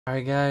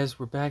Alright guys,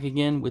 we're back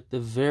again with the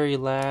very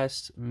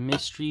last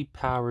mystery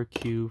power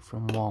cue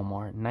from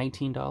Walmart.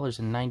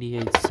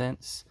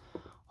 $19.98.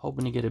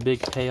 Hoping to get a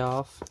big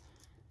payoff.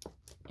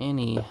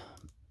 Any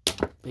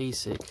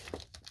basic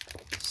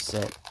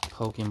set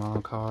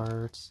Pokemon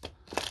cards.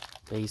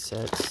 Base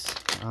sets.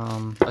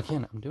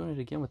 Again, I'm doing it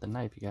again with the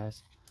knife, you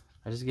guys.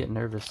 I just get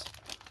nervous.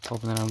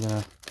 Hoping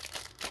that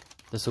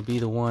this will be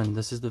the one.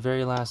 This is the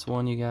very last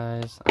one, you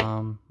guys.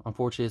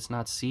 Unfortunately, it's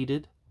not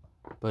seeded.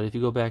 But if you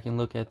go back and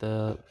look at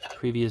the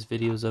previous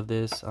videos of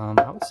this,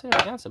 I would say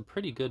I got some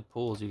pretty good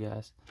pulls, you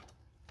guys.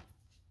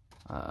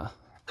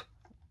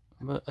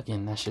 But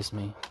again, that's just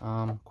me.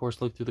 Of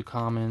course, look through the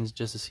commons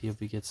just to see if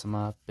we get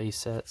some base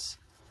sets.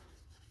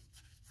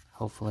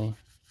 Hopefully.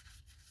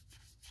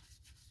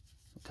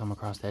 Come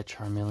across that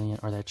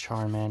Charmeleon, or that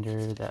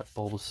Charmander, that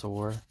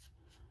Bulbasaur,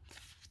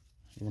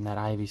 even that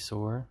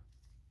Ivysaur,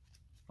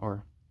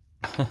 or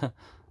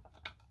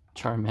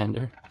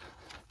Charmander.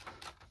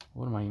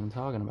 What am I even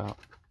talking about?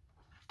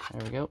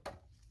 There we go.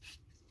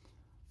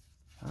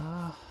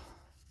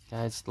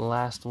 Guys, the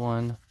last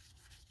one.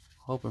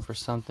 Hoping for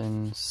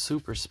something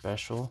super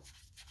special.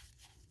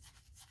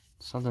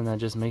 Something that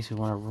just makes me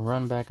want to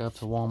run back up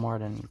to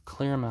Walmart and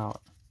clear them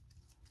out.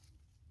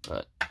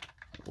 But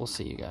we'll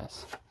see, you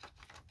guys.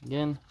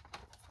 Again,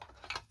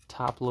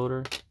 top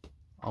loader.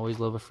 Always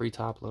love a free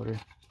top loader.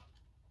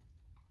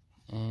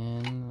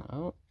 And,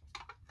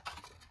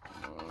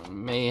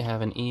 may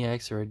have an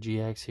EX or a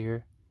GX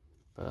here.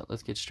 But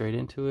let's get straight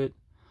into it.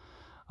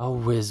 Oh,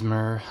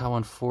 Whismur. How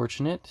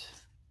unfortunate.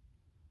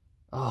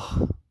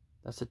 Oh,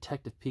 that's a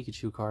Detective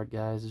Pikachu card,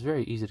 guys. It's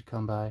very easy to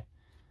come by.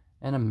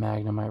 And a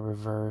Magnemite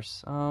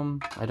reverse.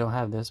 I don't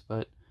have this,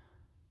 but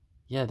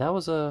yeah, that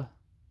was a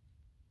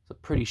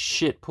pretty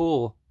shit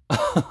pull.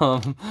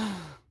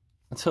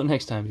 Until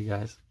next time, you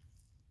guys.